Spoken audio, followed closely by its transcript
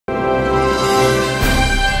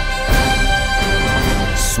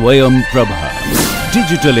Swayam Prabha.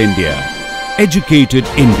 Digital India. Educated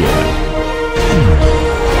India.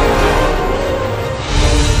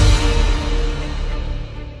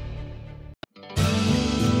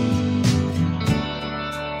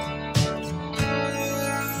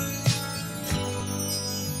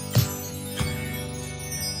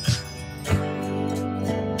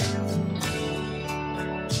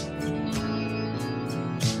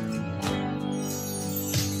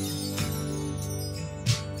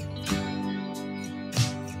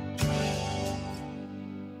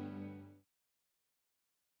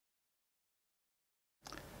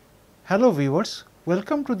 Hello viewers,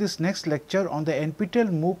 welcome to this next lecture on the NPTEL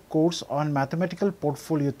MOOC course on Mathematical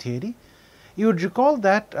Portfolio Theory. You would recall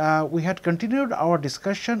that we had continued our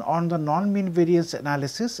discussion on the non-mean variance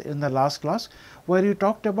analysis in the last class, where you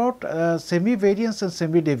talked about semi-variance and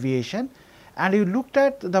semi-deviation, and you looked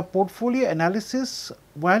at the portfolio analysis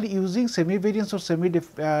while using semi-variance or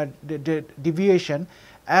semi-deviation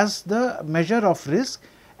as the measure of risk,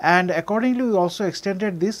 and accordingly we also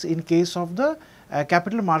extended this in case of the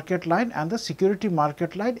capital market line and the security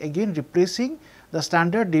market line, again replacing the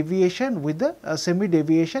standard deviation with the semi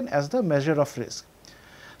deviation as the measure of risk.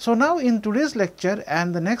 So, now in today's lecture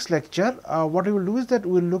and the next lecture, what we will do is that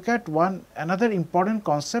we will look at another important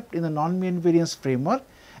concept in the non-mean variance framework,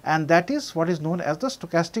 and that is what is known as the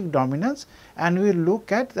stochastic dominance, and we will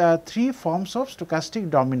look at three forms of stochastic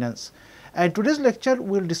dominance. And today's lecture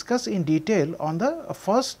we will discuss in detail on the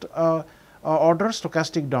first order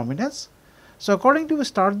stochastic dominance. So, according to we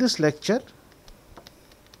start this lecture,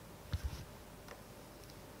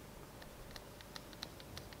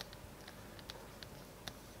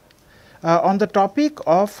 on the topic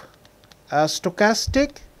of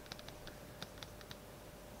stochastic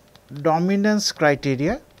dominance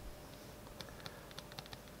criteria.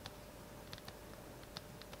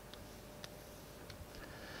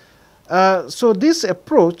 So, this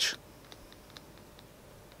approach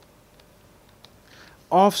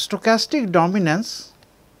of stochastic dominance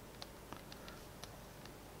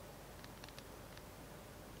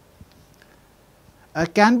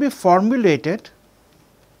can be formulated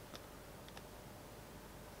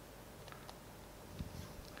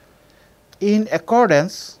in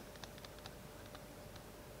accordance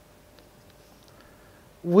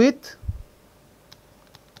with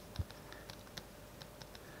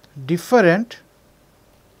different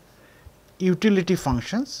utility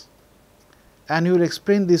functions, and you will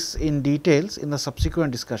explain this in details in the subsequent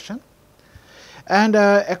discussion. And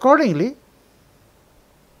accordingly,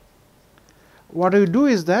 what we do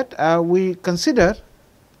is that we consider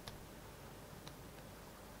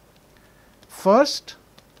first,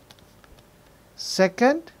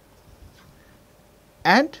 second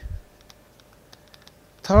and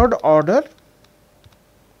third order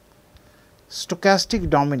stochastic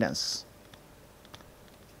dominance.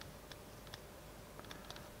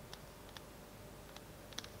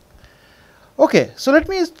 Okay, so let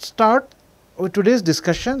me start with today's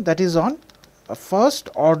discussion, that is on first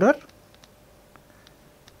order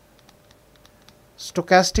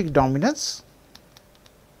stochastic dominance.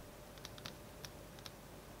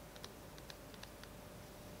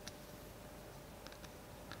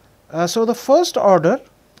 So, the first order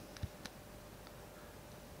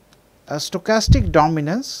stochastic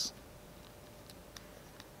dominance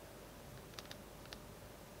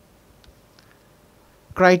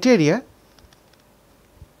criteria.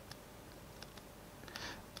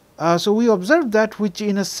 So, we observe that which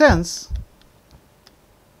in a sense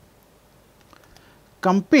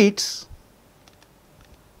competes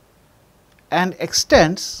and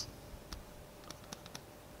extends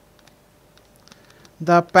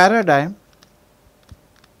the paradigm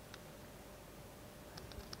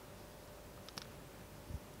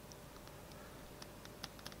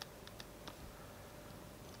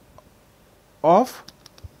of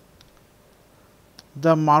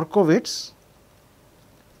the Markowitz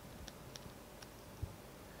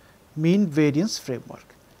mean variance framework.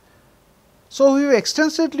 So, we have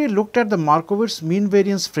extensively looked at the Markowitz mean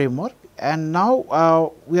variance framework, and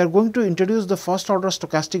now we are going to introduce the first order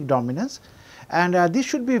stochastic dominance, and this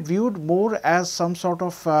should be viewed more as some sort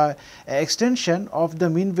of extension of the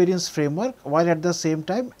mean variance framework, while at the same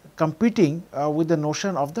time competing with the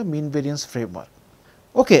notion of the mean variance framework.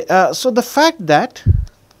 Okay, so the fact that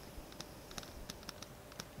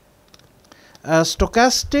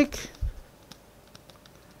stochastic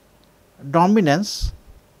dominance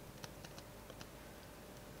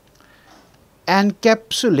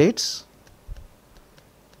encapsulates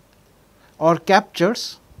or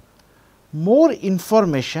captures more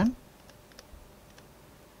information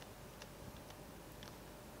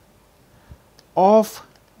of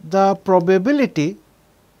the probability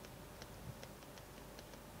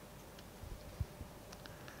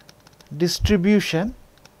distribution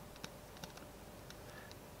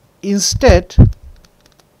instead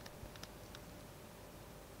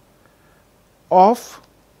of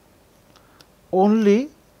only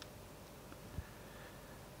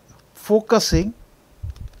focusing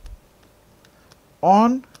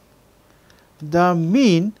on the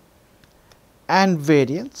mean and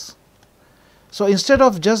variance. So, instead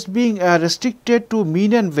of just being restricted to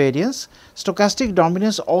mean and variance, stochastic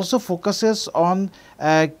dominance also focuses on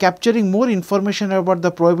capturing more information about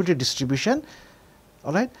the probability distribution.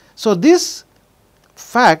 All right. So, this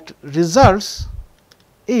fact results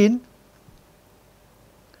in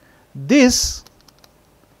this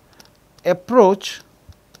approach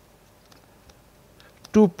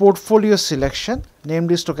to portfolio selection,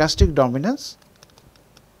 namely stochastic dominance,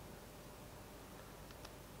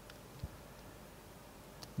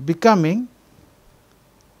 becoming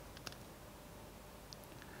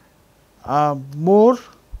more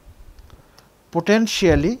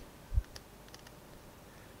potentially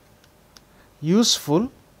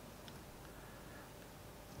useful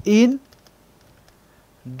in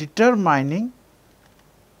determining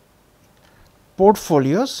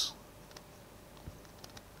portfolios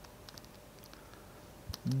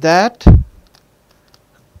that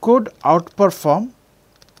could outperform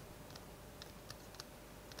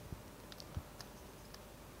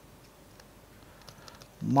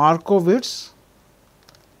Markowitz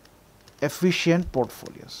efficient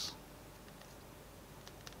portfolios.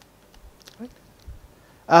 Right.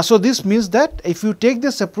 So, this means that if you take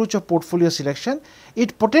this approach of portfolio selection,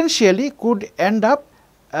 it potentially could end up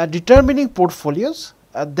determining portfolios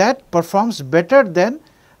that performs better than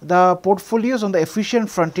the portfolios on the efficient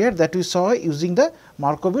frontier that we saw using the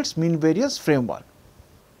Markowitz mean variance framework.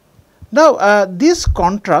 Now, this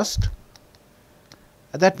contrast,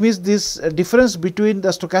 that means this difference between the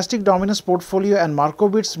stochastic dominance portfolio and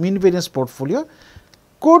Markowitz mean variance portfolio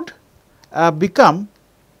could become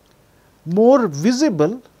more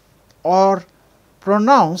visible or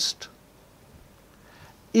pronounced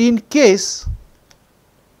in case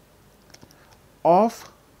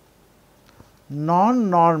of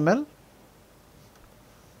non-normal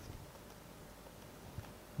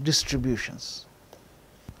distributions.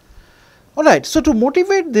 All right. So, to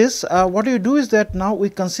motivate this, what you do is that now we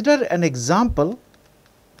consider an example.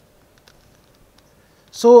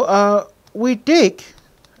 So, we take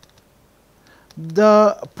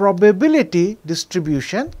the probability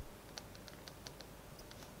distribution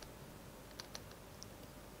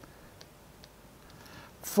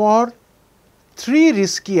for 3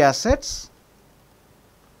 risky assets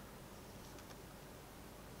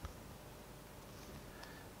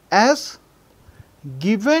as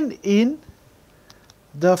given in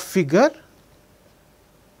the figure.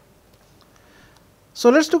 So,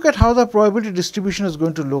 let us look at how the probability distribution is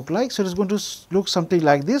going to look like. So, it is going to look something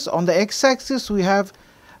like this. On the x axis we have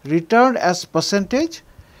return as percentage,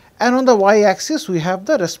 and on the y axis we have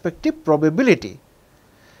the respective probability.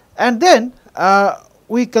 And then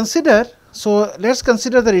we consider, so let us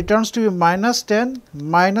consider the returns to be -10,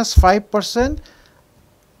 -5%,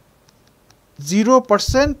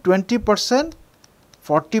 0%, 20%,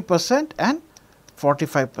 40% and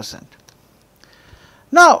 45%.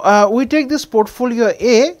 Now, we take this portfolio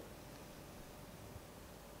A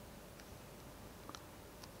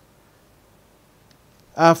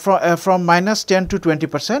from -10 to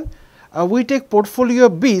 20%. We take portfolio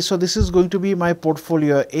B. So, this is going to be my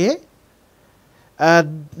portfolio A.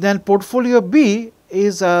 Then portfolio B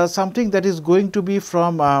is something that is going to be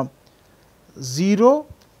from 0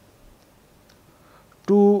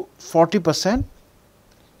 to 40%.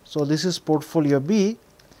 So, this is portfolio B,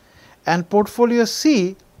 and portfolio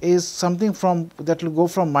C is something from that will go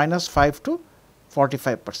from -5 to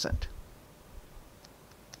 45%.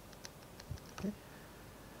 Okay.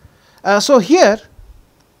 So, here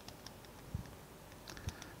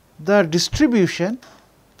the distribution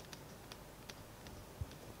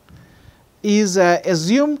is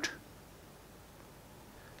assumed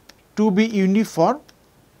to be uniform,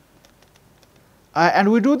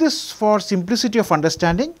 and we do this for simplicity of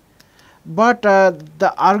understanding, but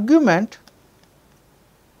the argument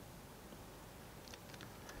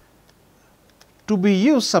to be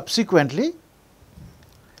used subsequently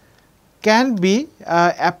can be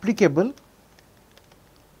applicable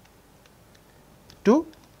to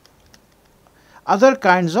other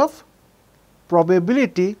kinds of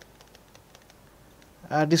probability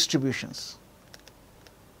distributions.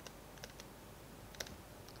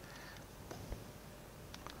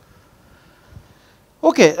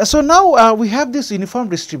 Okay, so now we have this uniform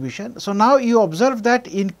distribution. So now you observe that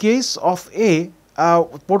in case of A,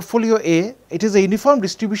 portfolio A, it is a uniform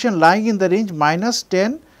distribution lying in the range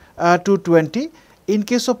 -10 to 20. In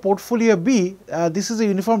case of portfolio B, this is a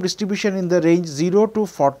uniform distribution in the range 0 to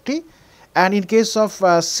 40, and in case of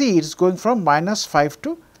C, it is going from -5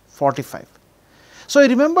 to 45. So, you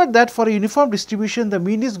remember that for a uniform distribution, the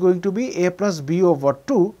mean is going to be A plus B over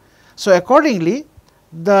 2. So, accordingly,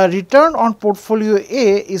 the return on portfolio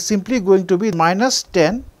A is simply going to be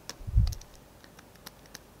 -10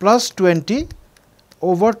 plus 20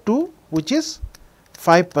 over 2, which is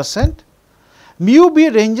 5%. Mu B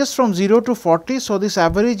ranges from 0 to 40. So, this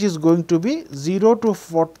average is going to be 0 to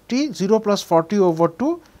 40, 0 plus 40 over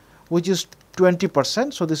 2, which is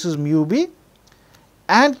 20%. So, this is mu B,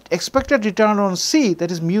 and expected return on C,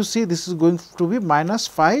 that is mu C, this is going to be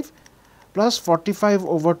 -5 plus 45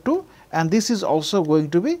 over 2, and this is also going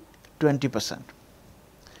to be 20%.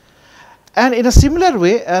 And in a similar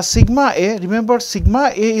way, sigma A, remember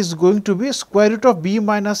sigma A is going to be square root of B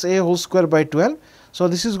minus A whole square by 12. So,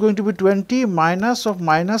 this is going to be 20 minus of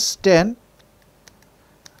 -10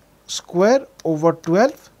 square over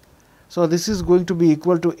 12. So, this is going to be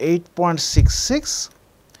equal to 8.66.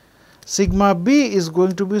 Sigma B is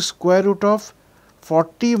going to be square root of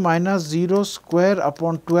 40 minus 0 square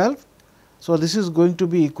upon 12. So, this is going to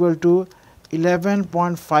be equal to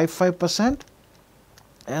 11.55%,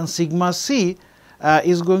 and sigma C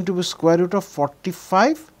is going to be square root of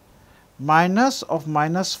 45 minus of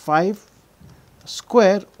 -5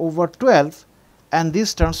 square over 12, and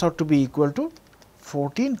this turns out to be equal to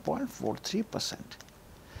 14.43%.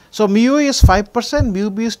 So, mu A is 5%, mu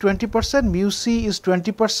B is 20%, mu C is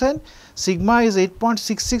 20%, sigma is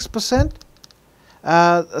 8.66%,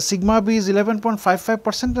 sigma B is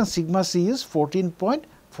 11.55%, and sigma C is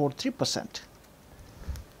 14.43%.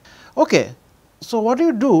 Okay. So, what do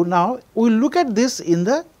you do now? We will look at this in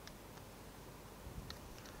the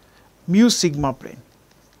mu sigma plane.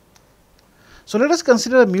 So, let us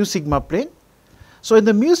consider the mu sigma plane. So, in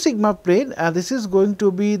the mu sigma plane, this is going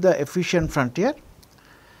to be the efficient frontier,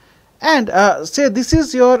 and say this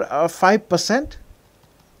is your 5%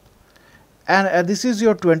 and this is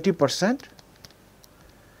your 20%.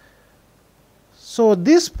 So,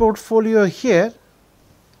 this portfolio here,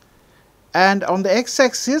 and on the x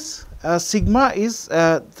axis sigma is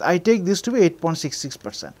I take this to be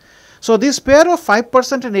 8.66%. So, this pair of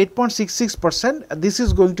 5% and 8.66%, this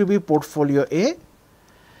is going to be portfolio A,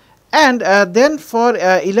 and then for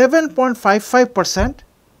 11.55%,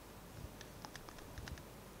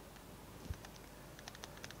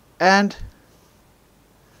 and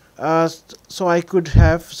so I could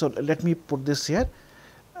have, so let me put this here,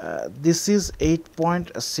 this is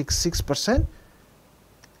 8.66%.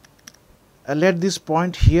 Let this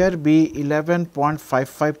point here be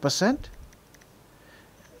 11.55%,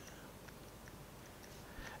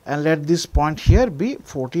 and let this point here be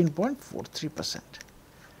 14.43%.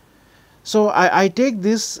 So, I take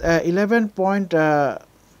this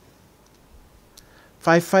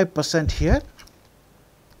 11.55% here,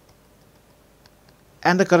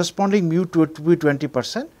 and the corresponding mu to be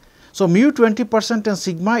 20%. So, mu 20% and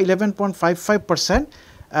sigma 11.55%,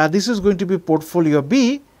 this is going to be portfolio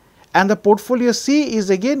B, and the portfolio C is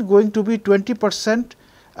again going to be 20%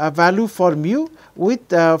 value for mu with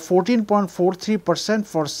 14.43%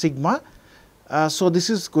 for sigma. So, this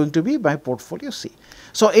is going to be my portfolio C.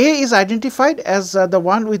 So, A is identified as the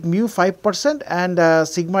one with mu 5% and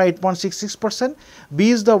sigma 8.66%,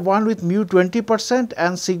 B is the one with mu 20%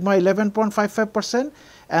 and sigma 11.55%,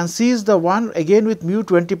 and C is the one again with mu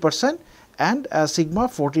 20% and sigma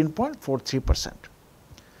 14.43%.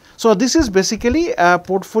 So, this is basically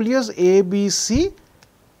portfolios A, B, C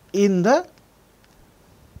in the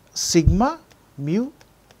sigma mu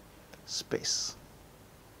space.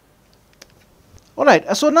 Alright,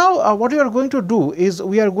 so now what we are going to do is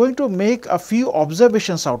we are going to make a few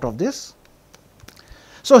observations out of this.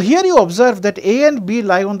 So, here you observe that A and B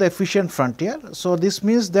lie on the efficient frontier. So, this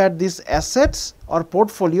means that these assets or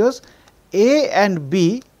portfolios A and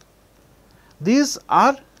B, these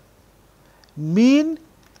are mean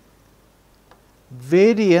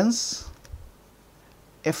variance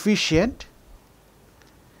efficient,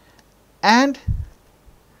 and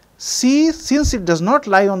C, since it does not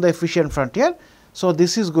lie on the efficient frontier, so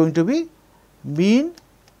this is going to be mean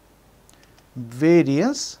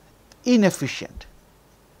variance inefficient.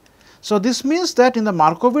 So, this means that in the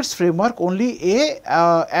Markowitz framework only A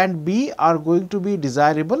and B are going to be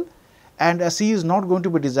desirable, and C is not going to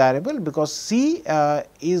be desirable, because C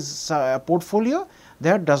is a portfolio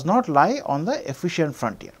that does not lie on the efficient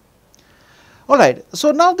frontier. Alright,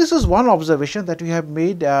 so now this is one observation that we have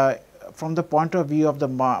made from the point of view of the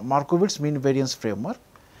Markowitz mean variance framework.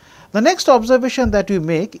 The next observation that we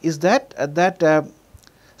make is that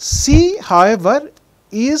C, however,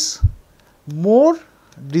 is more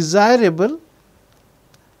desirable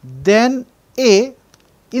than A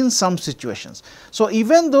in some situations. So,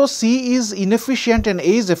 even though C is inefficient and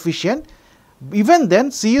A is efficient, even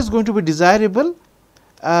then C is going to be desirable,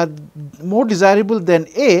 more desirable than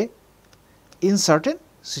A in certain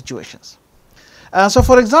situations. So,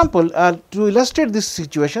 for example, to illustrate this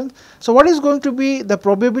situation, so what is going to be the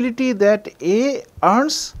probability that A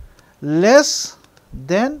earns less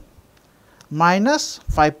than minus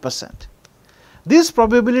 5%? This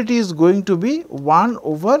probability is going to be 1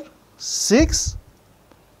 over 6,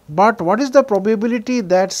 but what is the probability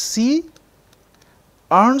that C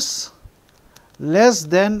earns less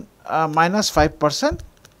than minus 5%?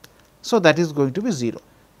 So, that is going to be 0.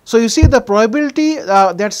 So, you see the probability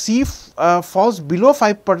that C falls below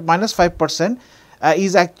minus 5%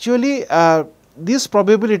 is actually this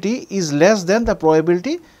probability is less than the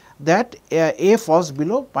probability that A falls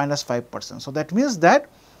below minus 5%. So, that means that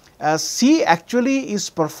C actually is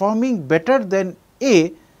performing better than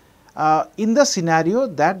A in the scenario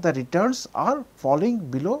that the returns are falling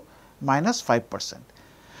below minus 5%.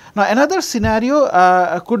 Now, another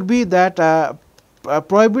scenario could be that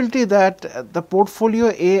probability that the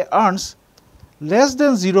portfolio A earns less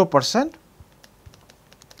than 0%.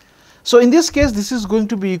 So, in this case this is going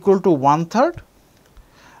to be equal to 1/3,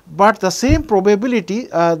 but the same probability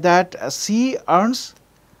that C earns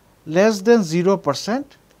less than 0%,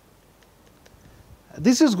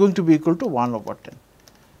 this is going to be equal to 1 over 10.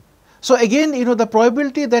 So, again the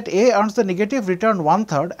probability that A earns the negative return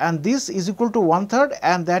 1/3 and this is equal to 1/3,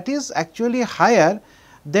 and that is actually higher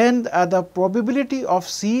then the probability of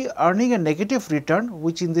C earning a negative return,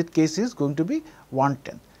 which in this case is going to be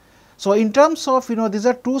 1/10. So, in terms of these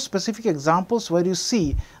are two specific examples where you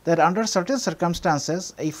see that under certain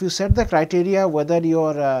circumstances, if you set the criteria whether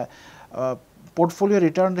your portfolio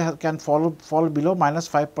return can fall below minus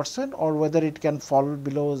 5% or whether it can fall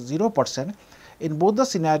below 0%, in both the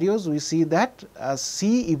scenarios we see that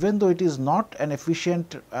C, even though it is not an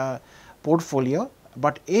efficient portfolio,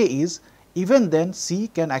 but A is, even then C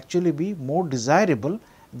can actually be more desirable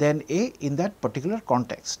than A in that particular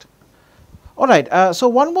context. Alright, so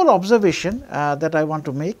one more observation that I want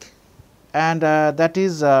to make, and that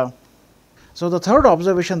is, so the third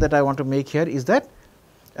observation that I want to make here is that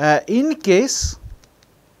in case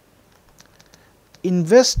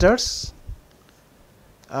investors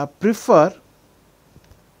prefer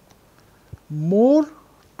more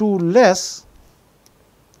to less,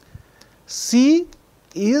 C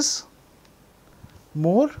is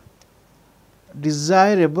more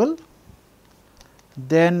desirable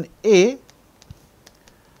than A,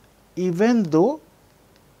 even though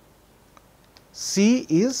C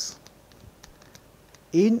is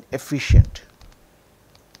inefficient.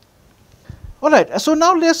 Alright, so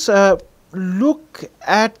now let us look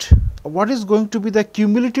at what is going to be the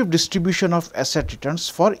cumulative distribution of asset returns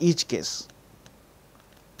for each case.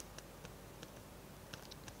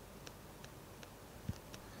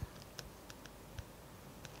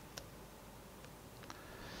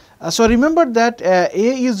 So, remember that A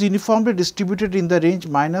is uniformly distributed in the range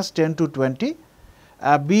minus 10 to 20,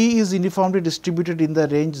 B is uniformly distributed in the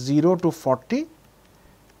range 0 to 40,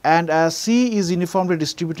 and C is uniformly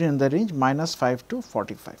distributed in the range minus 5 to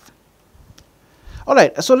 45.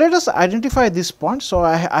 Alright, so let us identify this point. So,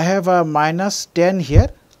 I have a minus 10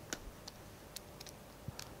 here,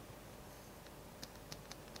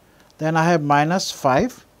 then I have minus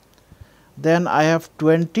 5, then I have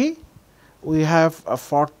 20, we have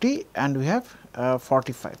 40 and we have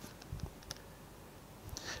 45.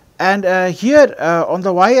 And here on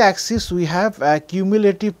the y axis we have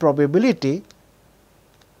cumulative probability,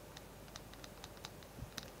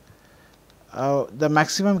 the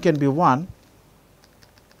maximum can be 1.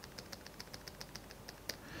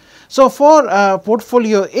 So, for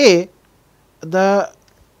portfolio A,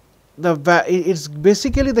 it's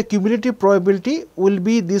basically the cumulative probability will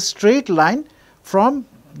be this straight line from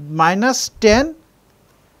minus 10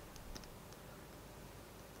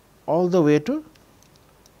 all the way to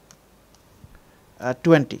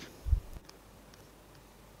 20.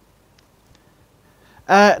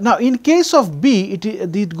 Now, in case of B,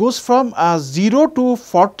 it goes from 0 to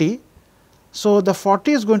 40. So, the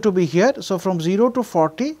 40 is going to be here. So, from 0 to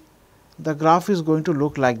 40, the graph is going to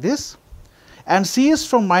look like this, and C is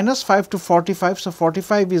from minus 5 to 45. So,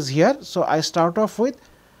 45 is here. So, I start off with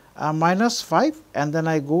minus 5 and then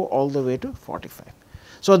I go all the way to 45.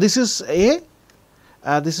 So, this is A,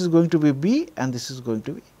 this is going to be B and this is going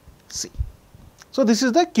to be C. So, this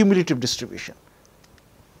is the cumulative distribution.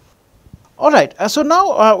 All right. So,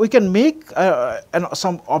 now we can make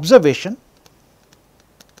some observation.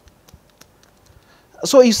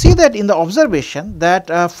 So, you see that in the observation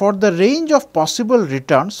that for the range of possible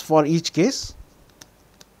returns for each case,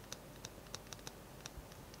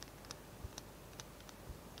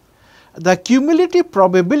 the cumulative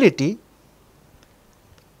probability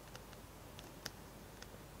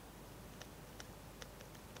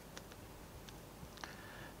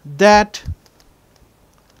that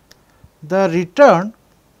the return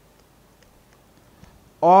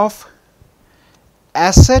of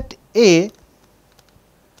asset A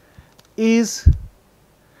is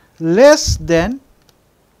less than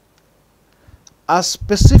a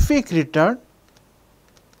specific return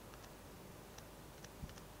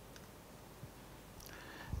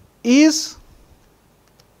is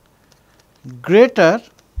greater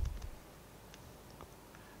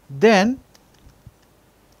than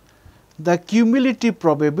the cumulative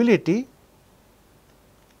probability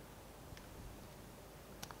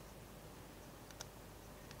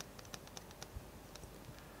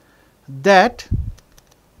that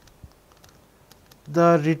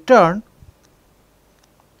the return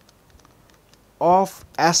of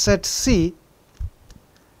asset C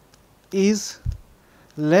is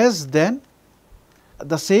less than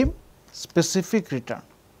the same specific return.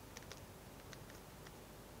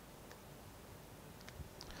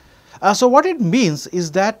 So, what it means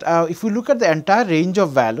is that if you look at the entire range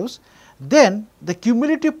of values, then the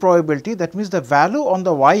cumulative probability, that means the value on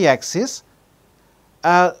the y axis,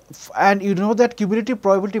 and you know that cumulative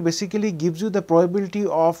probability basically gives you the probability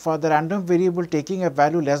of the random variable taking a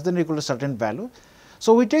value less than or equal to a certain value.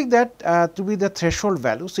 So, we take that to be the threshold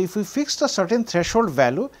value. So, if we fix a certain threshold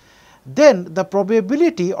value, then the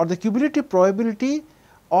probability or the cumulative probability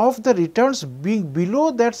of the returns being below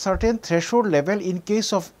that certain threshold level in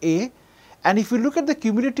case of A, and if you look at the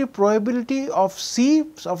cumulative probability of C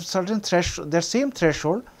of certain threshold, their same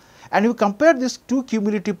threshold, and you compare these two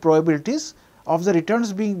cumulative probabilities of the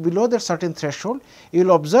returns being below that certain threshold, you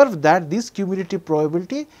will observe that this cumulative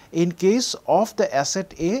probability in case of the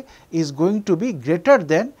asset A is going to be greater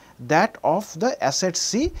than that of the asset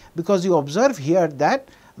C, because you observe here that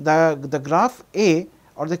the graph A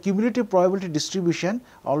or the cumulative probability distribution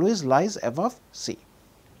always lies above C.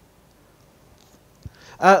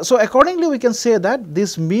 So, accordingly we can say that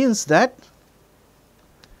this means that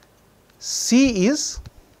C is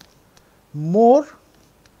more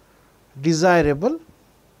desirable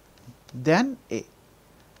than A.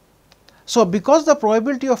 So, because the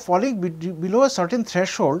probability of falling below a certain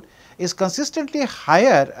threshold is consistently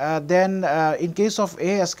higher than in case of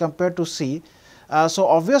A as compared to C, so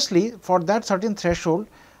obviously for that certain threshold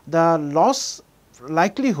the loss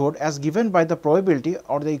likelihood as given by the probability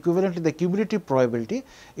or the equivalent to the cumulative probability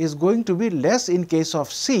is going to be less in case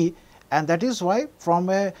of C, and that is why from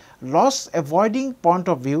a loss avoiding point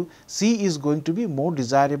of view C is going to be more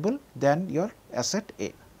desirable than your asset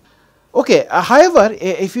A. Okay, however,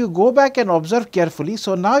 if you go back and observe carefully,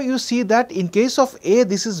 so now you see that in case of A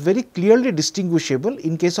this is very clearly distinguishable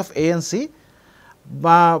in case of A and C,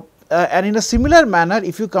 and in a similar manner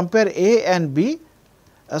if you compare A and B,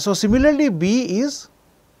 so similarly B is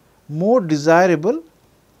more desirable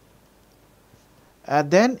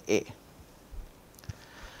than A.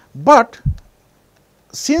 But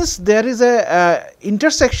since there is a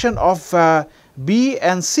intersection of B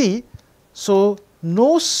and C, so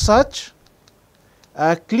no such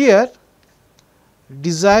clear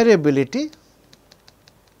desirability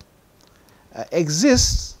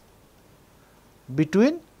exists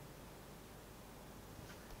between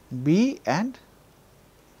B and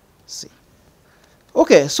C.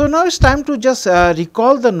 Okay, so now it is time to just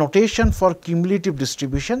recall the notation for cumulative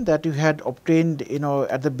distribution that you had obtained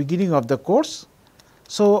at the beginning of the course.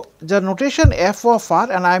 So, the notation f of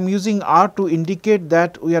r, and I am using r to indicate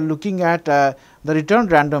that we are looking at the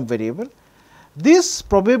returned random variable. This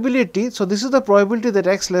probability, so this is the probability that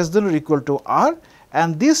x less than or equal to r,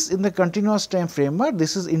 and this in the continuous time framework,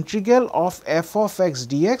 this is integral of f of x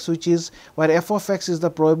dx, which is where f of x is the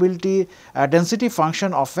probability density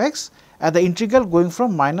function of x, at the integral going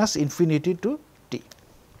from minus infinity to t.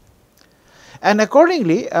 And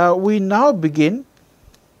accordingly, we now begin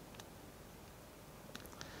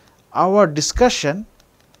our discussion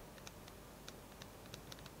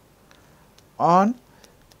on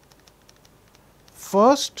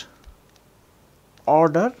first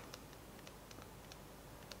order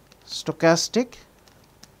stochastic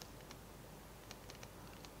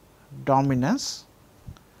dominance.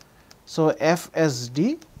 So,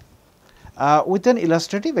 FSD, with an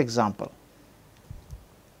illustrative example.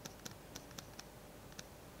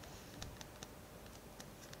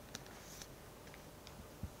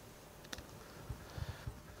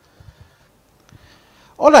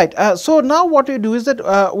 Alright, so now what we do is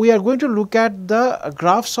that we are going to look at the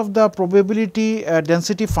graphs of the probability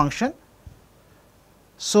density function.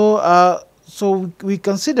 So, we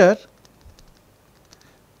consider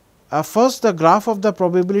first the graph of the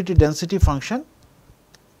probability density function,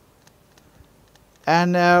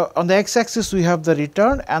 and on the x axis we have the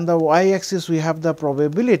return and the y axis we have the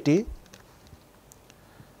probability.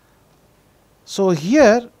 So,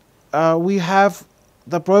 here we have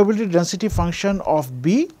the probability density function of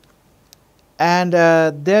B, and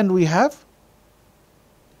then we have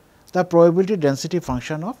the probability density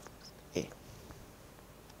function of A,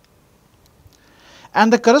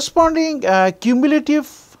 and the corresponding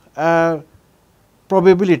cumulative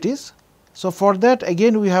probabilities. So, for that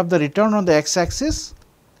again we have the return on the x axis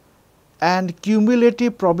and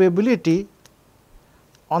cumulative probability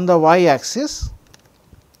on the y axis.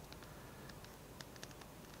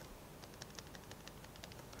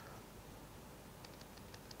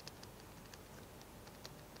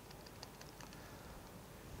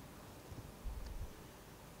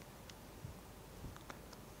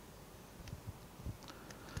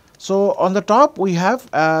 So, on the top we have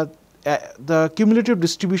the cumulative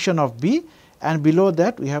distribution of B, and below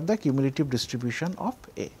that we have the cumulative distribution of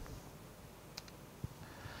A.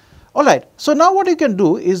 Alright. So, now what you can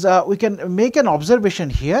do is we can make an observation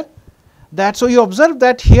here, that so you observe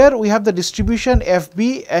that here we have the distribution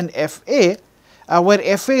FB and FA,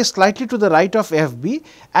 where FA is slightly to the right of FB,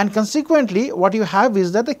 and consequently what you have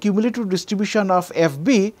is that the cumulative distribution of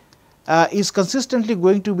FB is consistently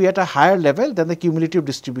going to be at a higher level than the cumulative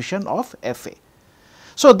distribution of FA.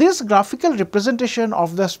 So, this graphical representation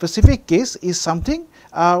of the specific case is something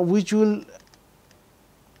which will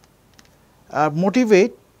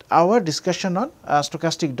motivate our discussion on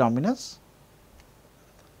stochastic dominance.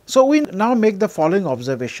 So, we now make the following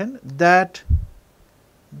observation, that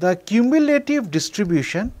the cumulative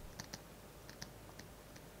distribution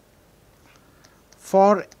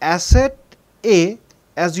for asset A,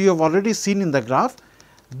 as you have already seen in the graph,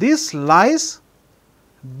 this lies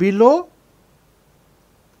below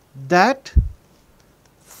that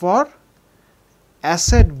for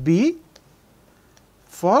asset B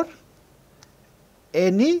for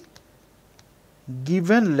any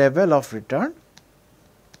given level of return.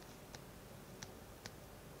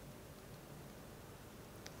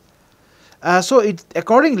 So,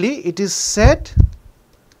 accordingly it is said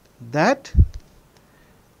that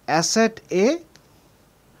asset A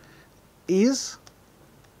is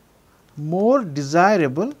more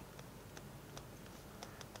desirable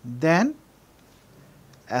than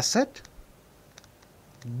asset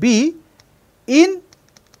B in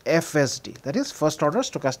FSD, that is first order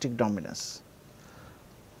stochastic dominance.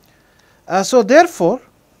 So, therefore,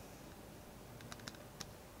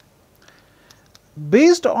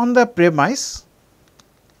 based on the premise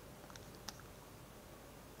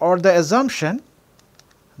or the assumption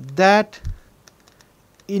that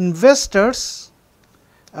investors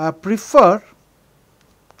prefer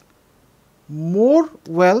more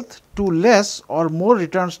wealth to less or more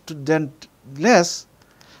returns to than less,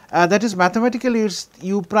 that is mathematically it is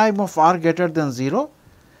u prime of r greater than 0,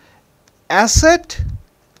 asset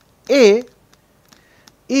A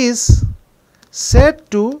is said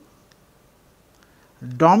to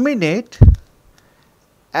dominate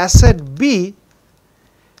asset B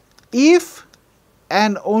if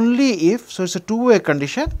and only if, so it is a two-way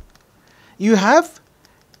condition, you have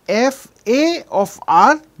f A of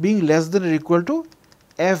r being less than or equal to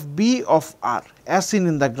f B of r as seen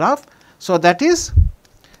in the graph. So, that is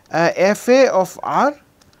f A of r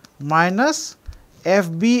minus f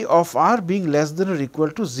B of r being less than or equal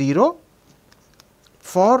to 0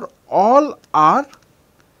 for all r,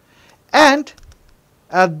 and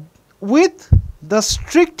with the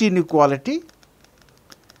strict inequality,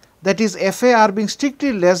 that is f A r being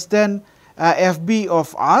strictly less than f B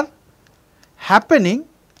of r happening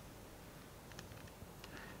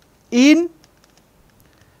in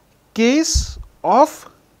case of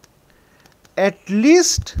at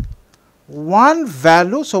least one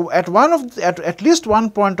value. So, at at least one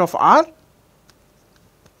point of r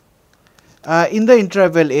in the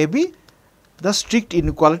interval a b, the strict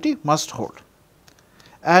inequality must hold,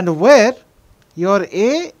 and where your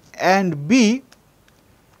A and B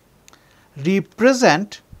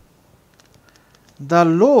represent the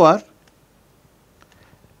lower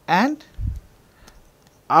and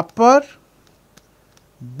upper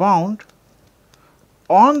bound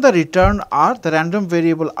on the return r, the random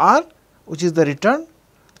variable r, which is the return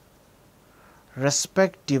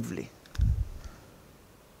respectively.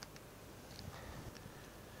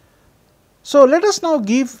 So, let us now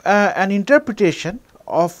give an interpretation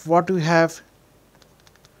of what we have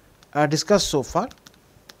discussed so far.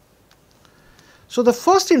 So, the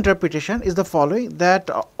first interpretation is the following, that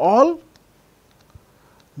all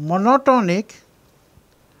monotonic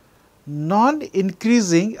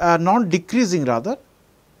non-decreasing rather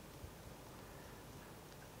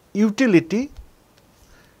utility.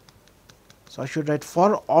 So, I should write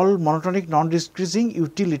for all monotonic non-decreasing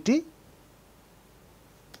utility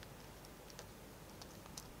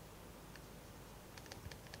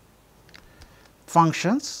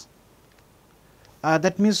functions,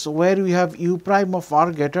 that means where we have u prime of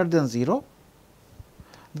r greater than 0,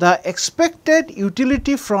 the expected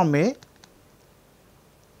utility from A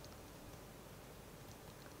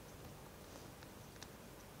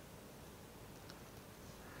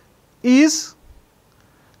is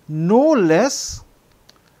no less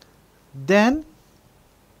than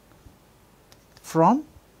from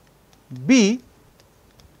B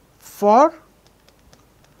for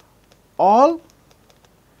all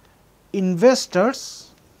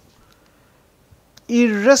investors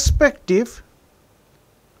irrespective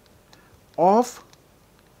of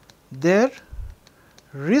their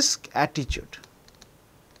risk attitude.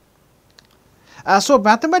 So,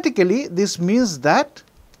 mathematically this means that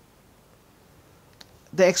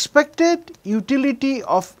the expected utility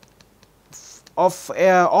of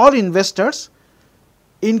all investors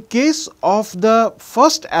in case of the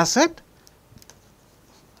first asset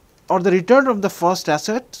or the return of the first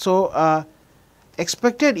asset. So,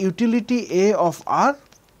 expected utility A of R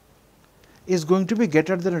is going to be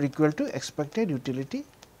greater than or equal to expected utility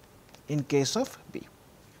in case of B.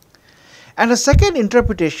 And a second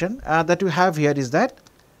interpretation that we have here is that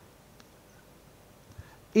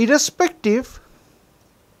irrespective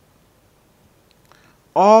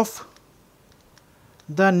of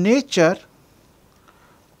the nature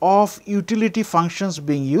of utility functions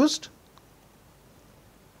being used,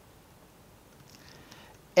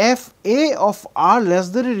 f A of r less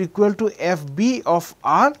than or equal to f B of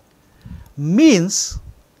r means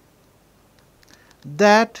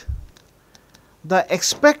that the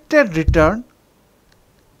expected return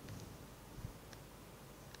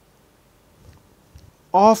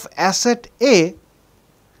of asset A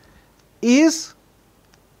is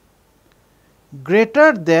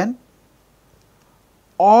greater than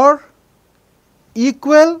or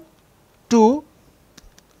equal to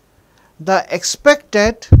the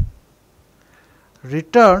expected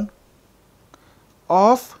return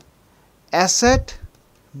of asset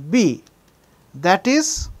B, that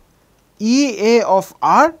is E A of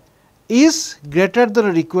R is greater than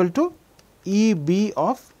or equal to E B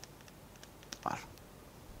of R.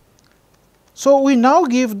 So, we now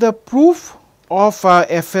give the proof of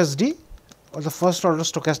FSD or the first order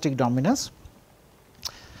stochastic dominance.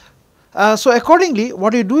 So, accordingly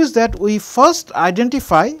what we do is that we first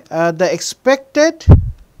identify the expected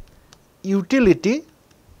utility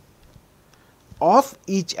of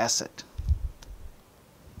each asset.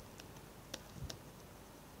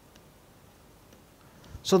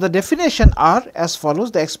 So, the definition are as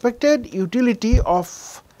follows: the expected utility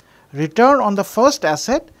of return on the first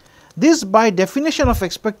asset, this by definition of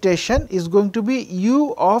expectation is going to be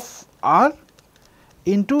u of r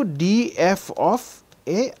into df of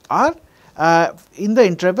a r in the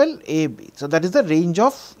interval a b. So, that is the range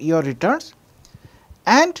of your returns,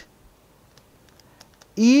 and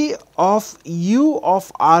E of u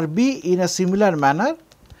of r b in a similar manner,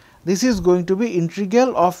 this is going to be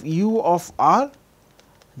integral of u of r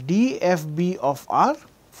df b of r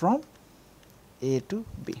from a to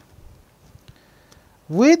b,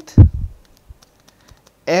 with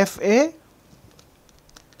f a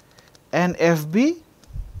and f b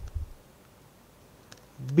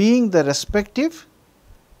being the respective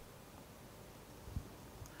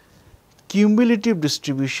cumulative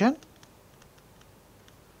distribution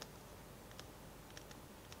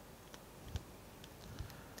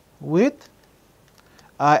with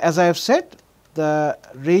as I have said, the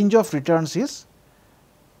range of returns is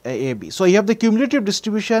a b. So, you have the cumulative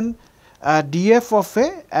distribution df of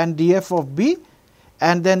a and df of b,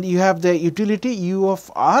 and then you have the utility u of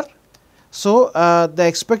r. So, the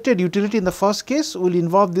expected utility in the first case will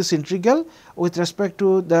involve this integral with respect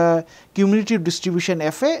to the cumulative distribution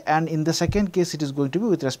f a, and in the second case it is going to be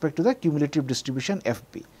with respect to the cumulative distribution f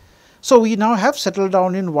b. So, we now have settled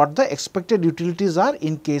down in what the expected utilities are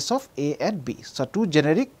in case of A and B. So, two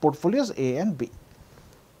generic portfolios A and B.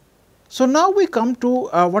 So, now we come to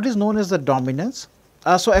what is known as the dominance.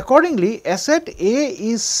 So accordingly, asset A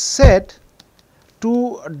is said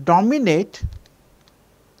to dominate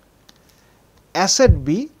asset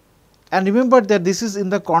B, and remember that this is in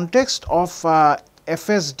the context of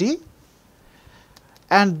FSD,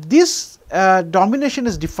 and this domination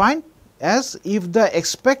is defined as if the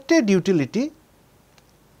expected utility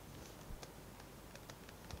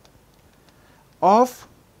of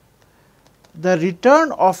the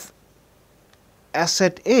return of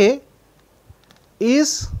asset A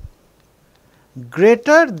is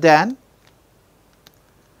greater than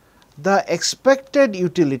the expected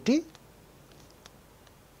utility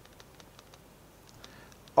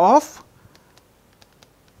of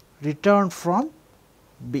return from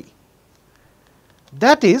B.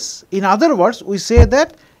 That is, in other words, we say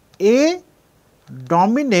that A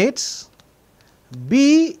dominates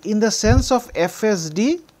B in the sense of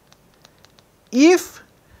FSD if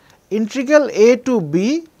integral A to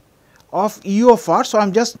B of U of R. So, I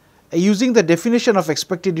am just using the definition of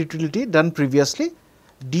expected utility done previously,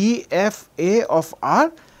 dFA of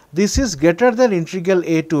R, this is greater than integral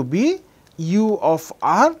A to B U of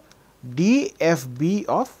R dFB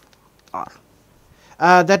of R.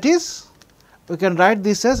 That is, we can write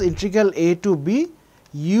this as integral A to B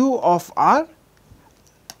U of R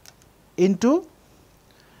into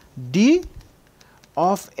D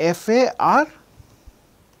of FA R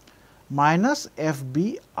minus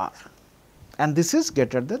FB R, and this is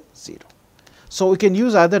greater than 0. So, we can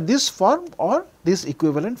use either this form or this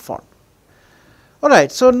equivalent form.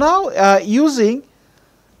 Alright, so now using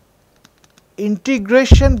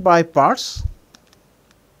integration by parts,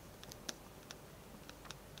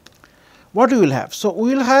 what we will have? So,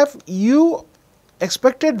 we will have U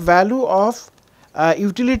expected value of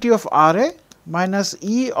utility of RA minus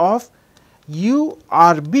E of U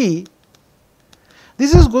RB.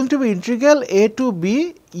 This is going to be integral A to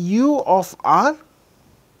B U of R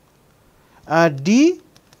D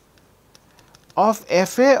of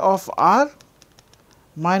FA of R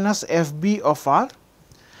minus FB of R.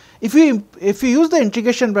 If we use the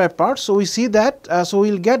integration by parts, so we see that so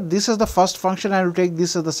we will get this as the first function and we will take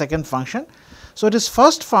this as the second function. So, it is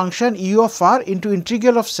first function U of R into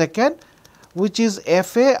integral of second, which is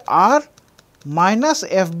FA R minus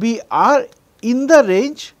FB R in the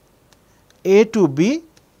range A to B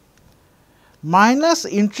minus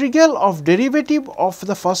integral of derivative of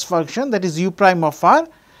the first function, that is U prime of R,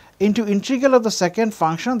 into integral of the second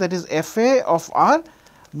function, that is FA of R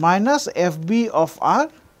minus FB of R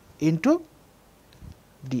into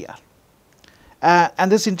dr,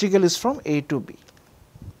 and this integral is from A to B.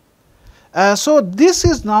 So, this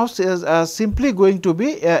is now simply going to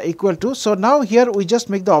be equal to, so now here we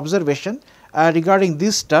just make the observation regarding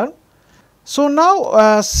this term. So,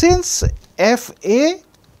 now since FA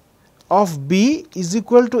of B is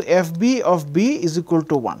equal to FB of B is equal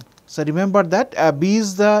to 1. So, remember that B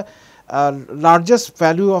is the largest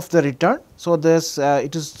value of the return. So, this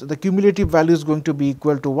it is the cumulative value is going to be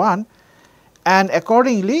equal to 1, and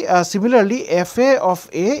accordingly similarly FA of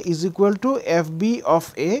A is equal to FB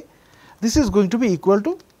of A, this is going to be equal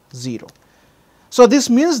to 0. So, this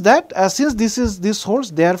means that since this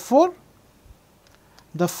holds, therefore,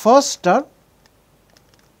 the first term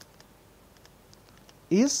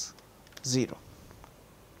is 0.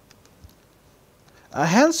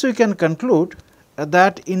 Hence, we can conclude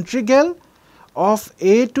that integral of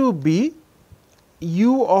A to B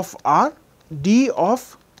U of R D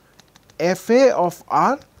of FA of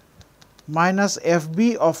R minus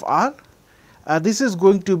FB of R, this is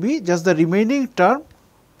going to be just the remaining term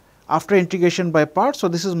after integration by parts. So,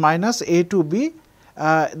 this is minus A to B,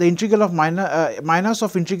 the integral of minus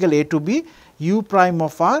of integral A to B U prime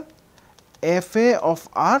of R FA of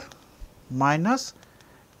R minus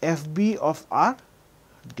FB of R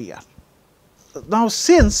dr. Now,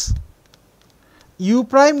 since U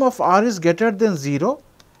prime of R is greater than 0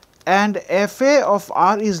 and FA of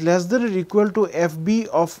R is less than or equal to FB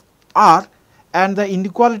of R, and the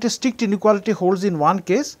inequality, strict inequality holds in one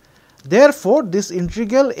case, therefore, this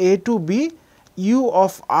integral A to B U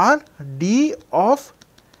of R D of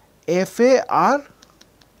FA R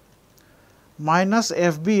minus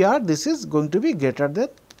FB R, this is going to be greater than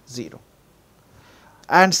 0.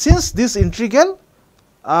 And since this integral,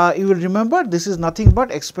 you will remember this is nothing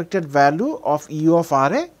but expected value of U of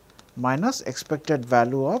RA minus expected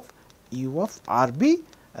value of U of RB,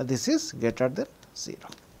 this is greater than 0.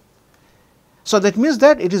 So, that means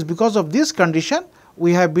that it is because of this condition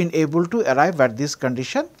we have been able to arrive at this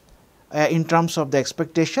condition in terms of the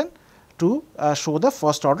expectation to show the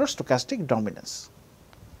first order stochastic dominance.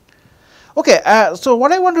 Okay, so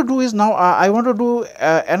what I want to do is now I want to do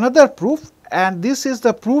another proof, and this is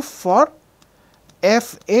the proof for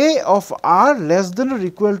f a of r less than or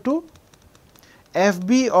equal to f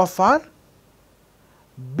b of r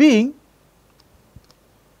being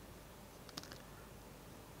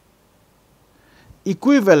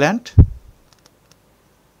equivalent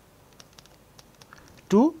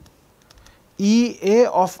to E A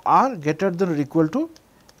of r greater than or equal to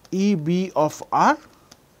E B of r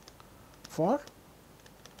for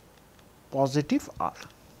positive r.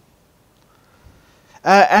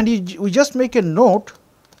 And we just make a note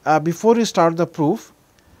before we start the proof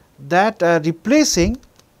that replacing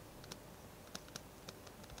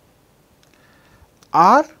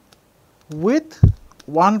r with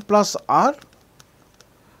 1 plus r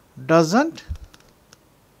does not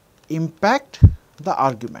impact the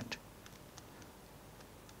argument.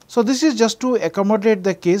 So, this is just to accommodate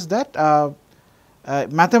the case that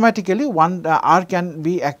mathematically r can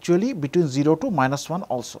be actually between 0 to -1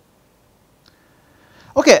 also.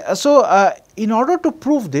 Okay, so in order to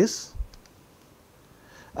prove this,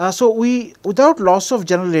 so we without loss of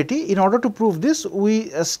generality, in order to prove this,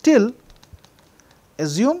 we still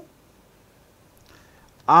assume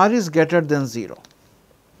r is greater than 0.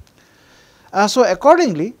 So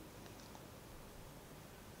accordingly,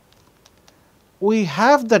 we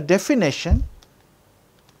have the definition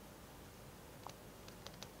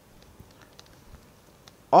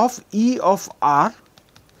of E of r,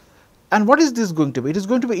 and what is this going to be? It is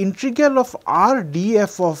going to be integral of r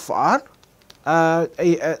df of r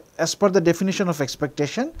as per the definition of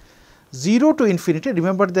expectation 0 to infinity.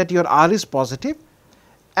 Remember that your r is positive,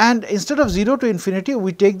 and instead of 0 to infinity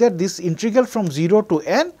we take that this integral from 0 to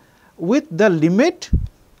n with the limit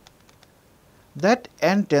that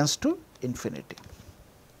n tends to infinity.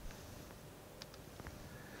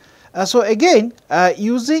 So again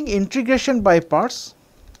using integration by parts,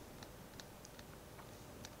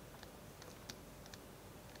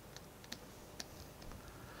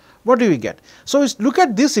 what do we get? So look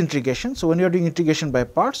at this integration. So when you are doing integration by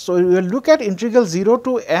parts, so we will look at integral 0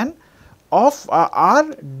 to n of r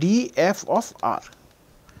df of r.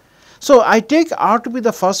 So I take r to be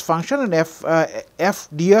the first function and f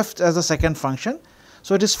df as the second function.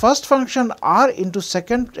 So it is first function r into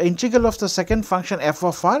second integral of the second function f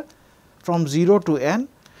of r from 0 to n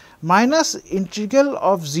minus integral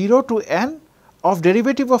of 0 to n of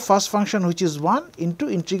derivative of first function, which is 1, into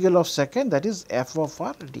integral of second, that is f of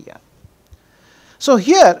r dr. So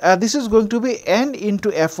here this is going to be n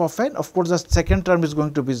into f of n, of course the second term is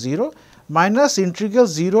going to be 0, minus integral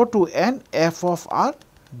 0 to n f of r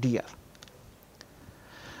dr.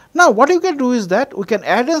 Now what you can do is that we can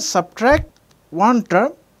add and subtract one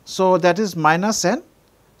term, so that is minus n.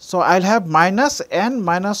 So I will have minus n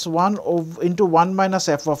minus 1 into 1 minus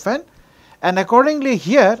f of n, and accordingly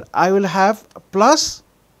here I will have plus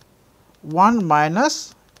 1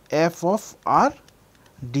 minus f of r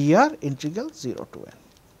dr integral 0 to n.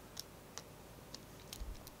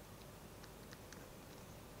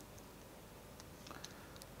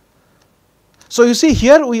 So you see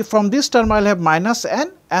here we from this term I will have minus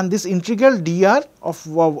n, and this integral dr of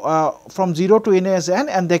from 0 to n is n,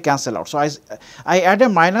 and they cancel out. So I add a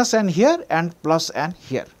minus n here and plus n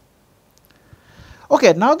here.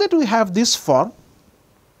 Okay, now that we have this form,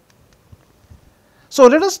 so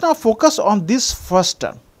let us now focus on this first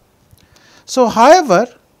term. So however,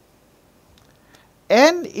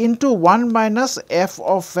 n into 1 minus f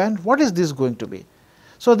of n, what is this going to be?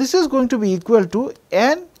 So this is going to be equal to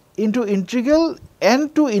n into integral n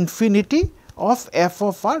to infinity of f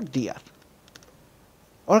of r dr.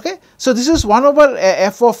 Okay. So this is 1 over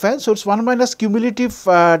f of n, so it is 1 minus cumulative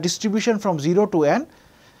distribution from 0 to n.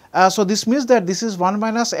 So this means that this is 1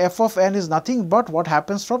 minus f of n is nothing but what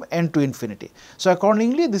happens from n to infinity. So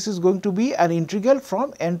accordingly this is going to be an integral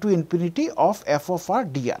from n to infinity of f of r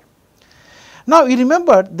dr. Now you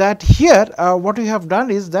remember that here what we have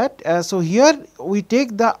done is that so here we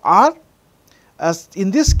take the r, as in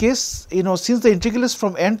this case, you know, since the integral is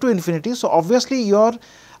from n to infinity, so obviously your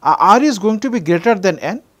r is going to be greater than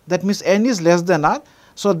n, that means n is less than r.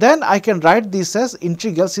 So then I can write this as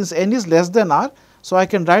integral, since n is less than r, so I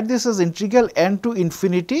can write this as integral n to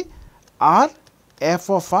infinity r f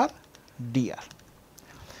of r dr,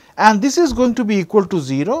 and this is going to be equal to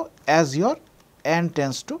 0 as your n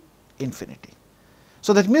tends to infinity.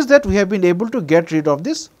 So that means that we have been able to get rid of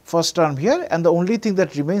this first term here, and the only thing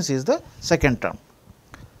that remains is the second term.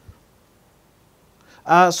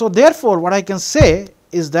 So therefore what I can say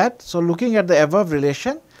is that, so looking at the above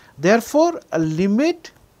relation, therefore a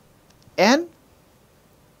limit n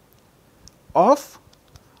of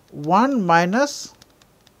 1 minus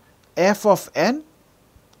f of n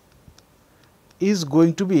is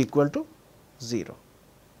going to be equal to 0.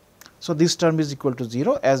 So, this term is equal to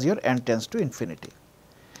 0 as your n tends to infinity,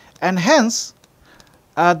 and hence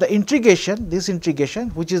the integration, this integration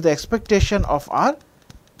which is the expectation of r,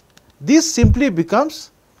 this simply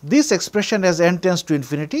becomes this expression as n tends to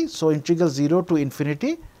infinity. So, integral 0 to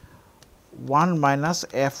infinity 1 minus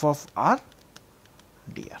f of r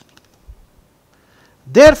dr.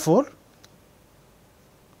 Therefore,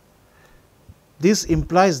 this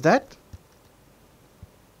implies that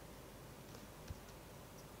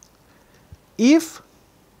if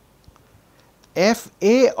f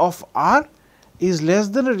a of r is less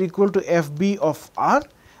than or equal to f b of r,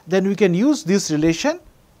 then we can use this relation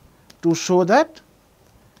to show that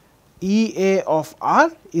E a of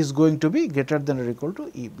r is going to be greater than or equal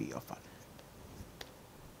to E b of r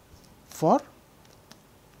for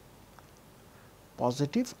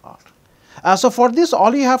positive r. So, for this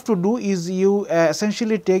all you have to do is you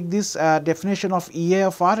essentially take this definition of E a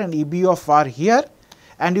of r and E b of r here,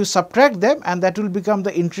 and you subtract them, and that will become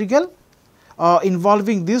the integral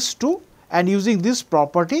involving these two, and using this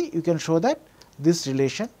property you can show that this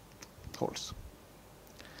relation holds.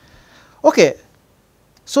 Okay.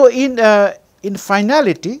 So, in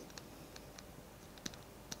finality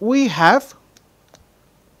we have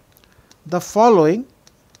the following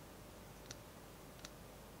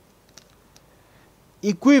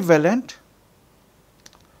equivalent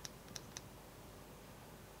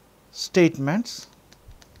statements.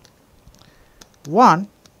 One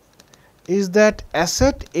is that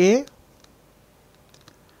asset A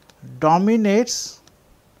dominates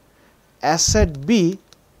asset B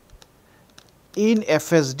in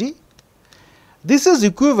FSD. This is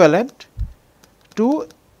equivalent to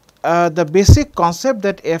the basic concept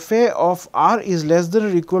that Fa of r is less than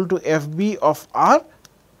or equal to Fb of r,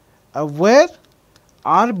 where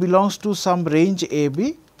r belongs to some range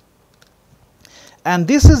AB, and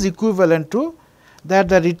this is equivalent to that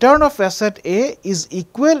the return of asset A is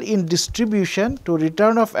equal in distribution to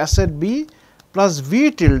return of asset B plus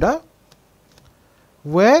V tilde,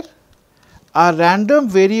 where a random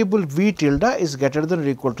variable V tilde is greater than or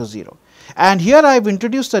equal to 0. And here I have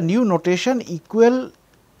introduced a new notation, equal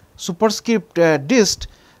superscript dist.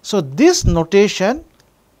 So, this notation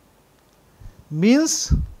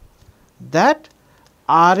means that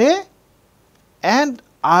R A and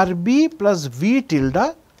R B plus V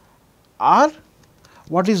tilde are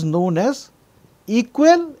what is known as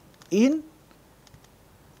equal in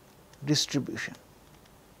distribution.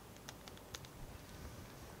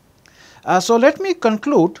 So, let me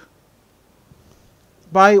conclude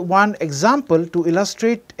by one example to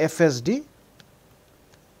illustrate FSD.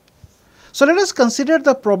 So, let us consider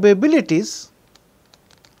the probabilities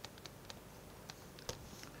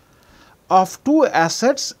of two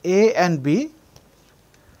assets A and B.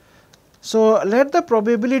 So, let the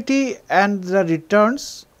probability and the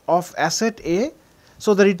returns of asset A.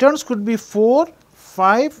 So, the returns could be 4,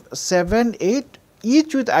 5, 7, 8,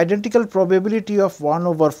 each with identical probability of 1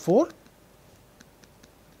 over 4.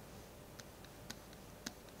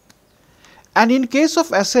 And in case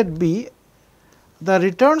of asset B, the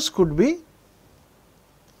returns could be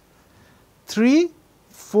 3,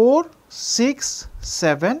 4, 6,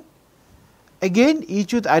 7, again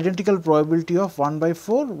each with identical probability of 1 by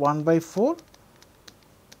 4, 1 by 4,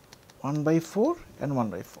 1 by 4 and 1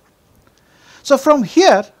 by 4. So, from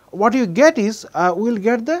here what you get is we will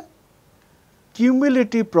get the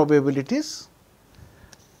cumulative probabilities.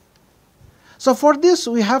 So, for this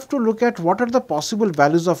we have to look at what are the possible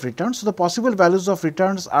values of returns. So, the possible values of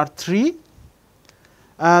returns are 3,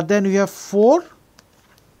 then we have 4,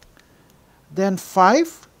 then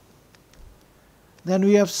 5, then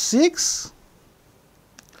we have 6,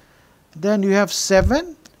 then you have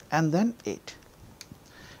 7 and then 8.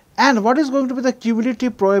 And what is going to be the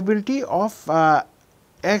cumulative probability of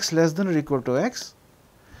x less than or equal to x?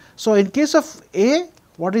 So, in case of A,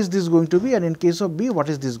 what is this going to be, and in case of B, what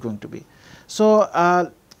is this going to be?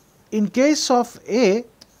 So, in case of A,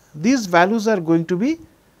 these values are going to be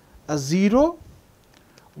 0,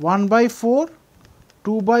 1 by 4,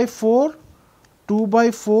 2 by 4, 2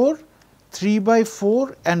 by 4, 3 by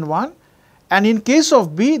 4 and 1. And in case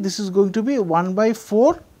of B, this is going to be 1 by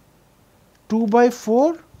 4, 2 by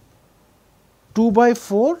 4, 2 by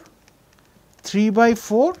 4, 3 by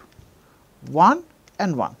 4, 1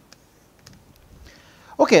 and 1.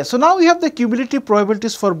 Okay, so now we have the cumulative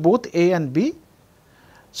probabilities for both A and B.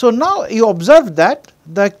 So, now you observe that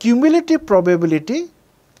the cumulative probability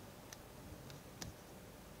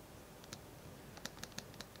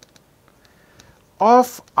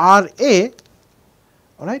of R A,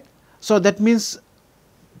 all right. So, that means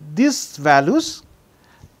these values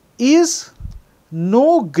is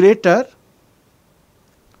no greater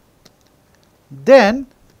then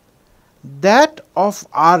that of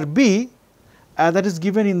RB that is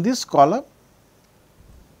given in this column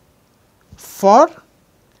for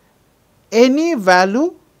any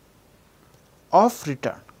value of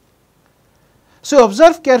return. So,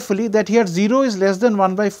 observe carefully that here 0 is less than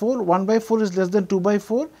 1 by 4, 1 by 4 is less than 2 by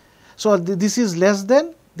 4. So, this is less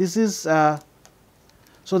than, this is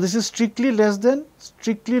so this is strictly less than,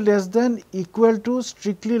 equal to,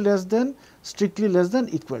 strictly less than,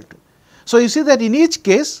 equal to. So, you see that in each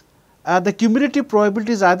case the cumulative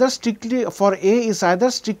probability is either strictly for A is either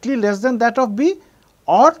strictly less than that of B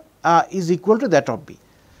or is equal to that of B.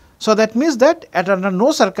 So, that means that under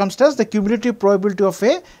no circumstance the cumulative probability of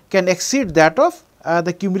A can exceed that of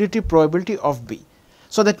the cumulative probability of B.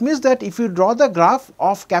 So, that means that if you draw the graph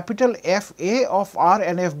of capital F A of R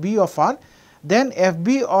and F B of R, then F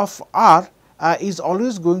B of R is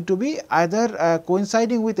always going to be either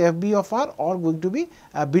coinciding with F B of R or going to be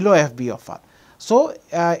below F B of R. So,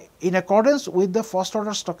 in accordance with the first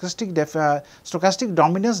order stochastic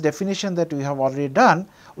dominance definition that we have already done,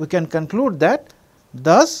 we can conclude that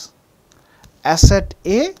thus asset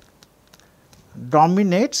A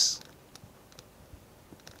dominates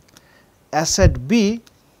asset B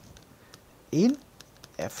in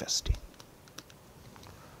FSD.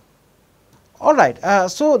 All right.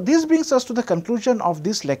 So, this brings us to the conclusion of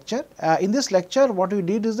this lecture. In this lecture, what we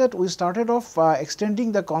did is that we started off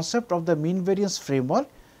extending the concept of the mean variance framework,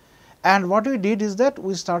 and what we did is that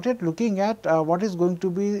we started looking at what is going to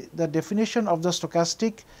be the definition of the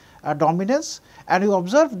stochastic dominance, and we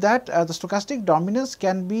observed that the stochastic dominance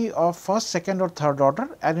can be of first, second or third order,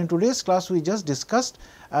 and in today's class we just discussed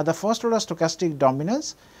the first order stochastic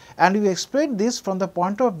dominance, and we explained this from the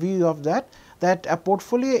point of view of that a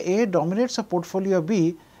portfolio A dominates a portfolio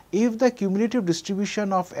B if the cumulative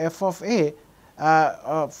distribution of f of A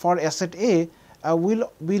for asset A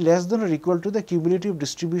will be less than or equal to the cumulative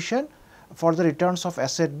distribution for the returns of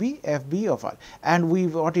asset B f B of R. And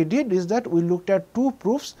what we did is that we looked at two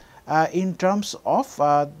proofs in terms of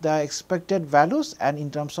the expected values and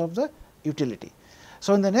in terms of the utility.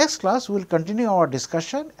 So, in the next class we will continue our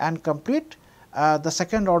discussion and complete the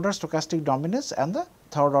second order stochastic dominance and the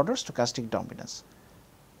third order stochastic dominance.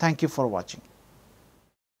 Thank you for watching.